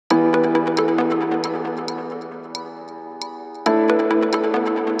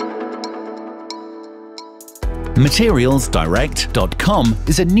MaterialsDirect.com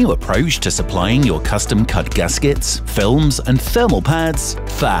is a new approach to supplying your custom-cut gaskets, films, and thermal pads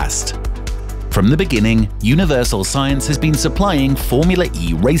fast. From the beginning, Universal Science has been supplying Formula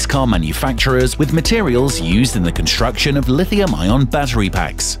E race car manufacturers with materials used in the construction of lithium-ion battery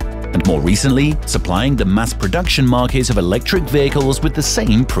packs, and more recently, supplying the mass production market of electric vehicles with the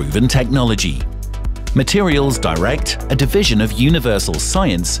same proven technology. Materials Direct, a division of Universal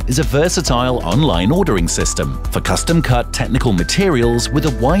Science, is a versatile online ordering system for custom-cut technical materials with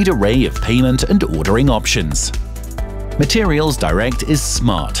a wide array of payment and ordering options. Materials Direct is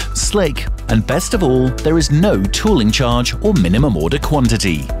smart, slick, and best of all, there is no tooling charge or minimum order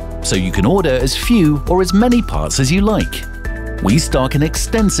quantity, so you can order as few or as many parts as you like. We stock an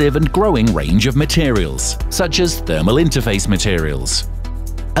extensive and growing range of materials, such as thermal interface materials,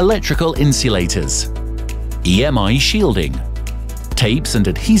 electrical insulators, EMI shielding, tapes and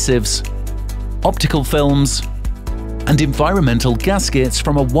adhesives, optical films, and environmental gaskets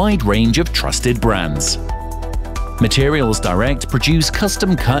from a wide range of trusted brands. Materials Direct produce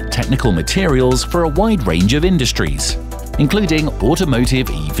custom-cut technical materials for a wide range of industries, including automotive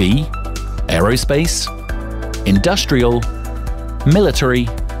EV, aerospace, industrial, military,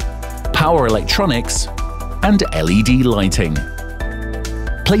 power electronics, and LED lighting.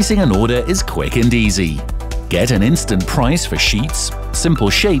 Placing an order is quick and easy. Get an instant price for sheets, simple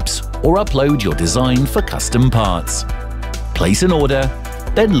shapes, or upload your design for custom parts. Place an order,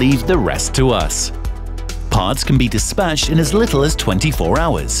 then leave the rest to us. Parts can be dispatched in as little as 24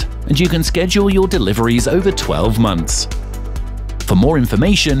 hours, and you can schedule your deliveries over 12 months. For more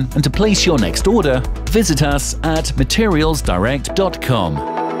information and to place your next order, visit us at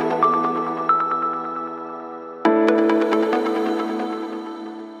materialsdirect.com.